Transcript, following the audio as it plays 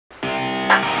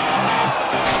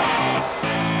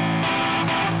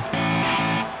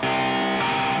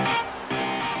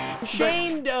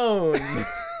Shane Doan.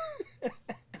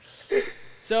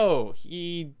 So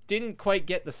he didn't quite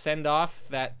get the send off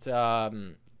that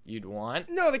you'd want.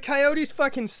 No, the Coyotes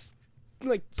fucking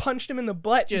like punched him in the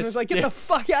butt. Just and was like, "Get the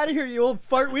fuck out of here, you old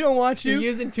fart! We don't want you." You're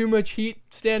using too much heat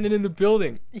standing in the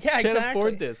building. Yeah, exactly. Can't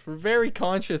afford this. We're very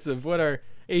conscious of what our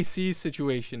AC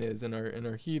situation is and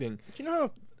our heating. Do you know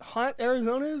how hot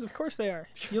Arizona is? Of course they are.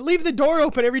 You leave the door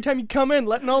open every time you come in,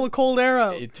 letting all the cold air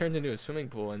out. It turns into a swimming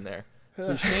pool in there.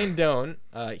 So Shane Doan,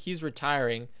 he's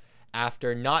retiring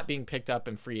after not being picked up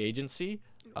in free agency.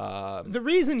 The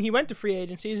reason he went to free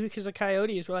agency is because the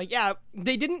Coyotes were like, yeah,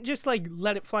 they didn't just like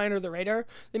let it fly under the radar.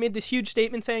 They made this huge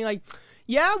statement saying like,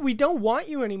 yeah, we don't want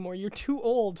you anymore. You're too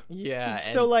old. Yeah.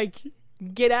 So like,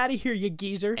 get out of here, you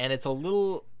geezer. And it's a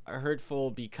little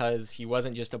hurtful because he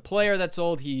wasn't just a player that's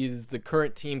old. He's the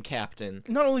current team captain.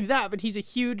 Not only that, but he's a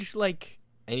huge like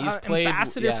and he's played,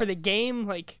 ambassador for the game.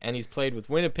 Like, and he's played with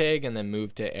Winnipeg and then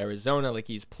moved to Arizona. Like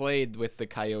he's played with the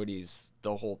Coyotes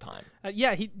the whole time.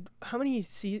 Yeah, he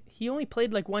only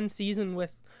played like one season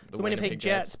with the Winnipeg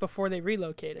Jets before they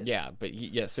relocated. Yeah, but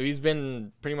so he's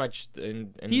been pretty much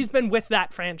he's been with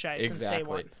that franchise since day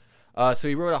one. So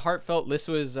he wrote a heartfelt. This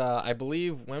was, I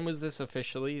believe, when was this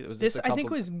officially? This I think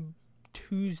was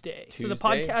Tuesday. So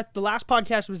the last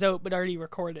podcast was out but already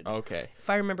recorded. Okay,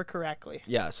 if I remember correctly.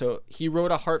 Yeah, so he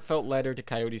wrote a heartfelt letter to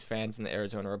Coyotes fans in the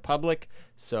Arizona Republic.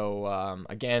 So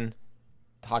again,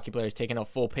 hockey players taking out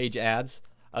full-page ads.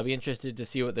 I'll be interested to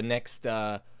see what the next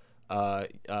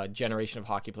generation of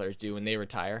hockey players do when they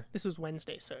retire. This was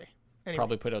Wednesday, sorry. Anyway.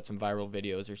 Probably put out some viral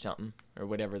videos or something, or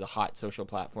whatever the hot social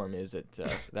platform is at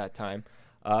that time.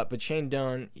 But Shane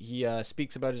Doan, he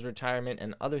speaks about his retirement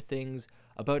and other things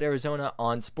about Arizona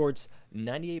on Sports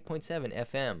 98.7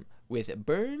 FM with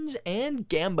Burns and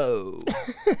Gambo.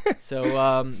 So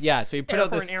so he put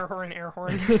out this air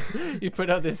horn. he put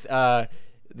out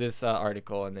this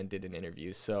article and then did an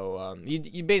interview. So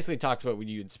he basically talked about what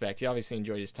you'd expect. He obviously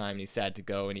enjoyed his time and he's sad to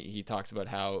go, and he talks about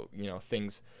how,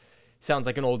 things sounds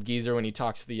like an old geezer when he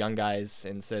talks to the young guys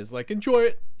and says like, enjoy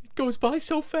it goes by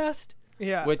so fast.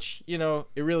 Yeah, which it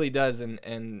really does, and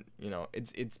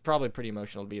it's probably pretty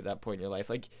emotional to be at that point in your life.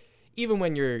 Like even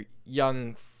when you're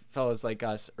young fellas like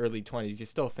us, early 20s, you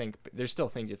still think there's still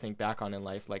things you think back on in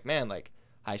life, like, man, like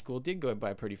high school did go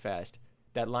by pretty fast.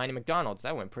 That line at McDonald's,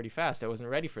 that went pretty fast. I wasn't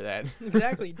ready for that.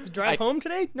 Exactly. The drive home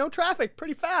today, no traffic,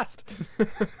 pretty fast.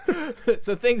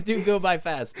 So things do go by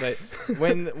fast, but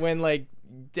when like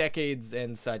decades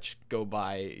and such go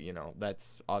by,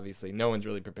 that's obviously no one's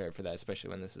really prepared for that,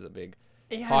 especially when this is a big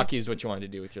hockey is what you wanted to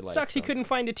do with your life. Sucks he couldn't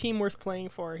find a team worth playing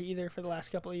for either for the last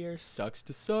couple of years. Sucks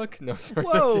to suck. No, sorry.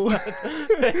 Whoa.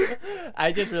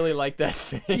 I just really like that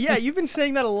saying. Yeah, you've been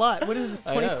saying that a lot. What is this,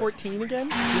 2014 again?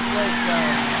 Just like